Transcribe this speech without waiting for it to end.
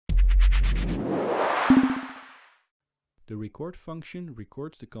The record function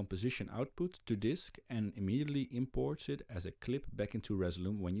records the composition output to disk and immediately imports it as a clip back into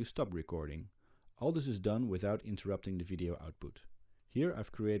Resolume when you stop recording. All this is done without interrupting the video output. Here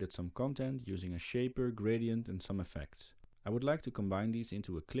I've created some content using a shaper, gradient and some effects. I would like to combine these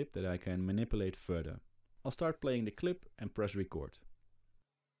into a clip that I can manipulate further. I'll start playing the clip and press record.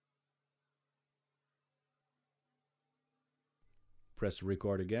 Press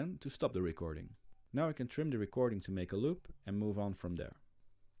record again to stop the recording. Now I can trim the recording to make a loop and move on from there.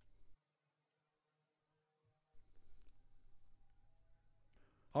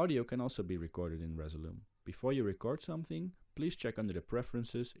 Audio can also be recorded in Resolume. Before you record something, please check under the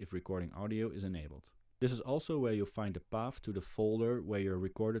preferences if recording audio is enabled. This is also where you'll find the path to the folder where your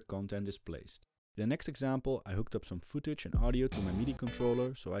recorded content is placed. In the next example, I hooked up some footage and audio to my MIDI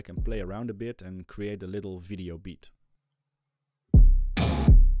controller so I can play around a bit and create a little video beat.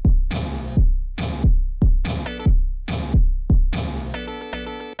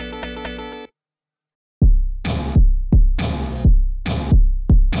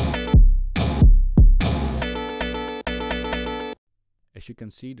 As you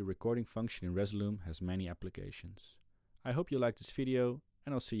can see, the recording function in Resolume has many applications. I hope you liked this video,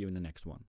 and I'll see you in the next one.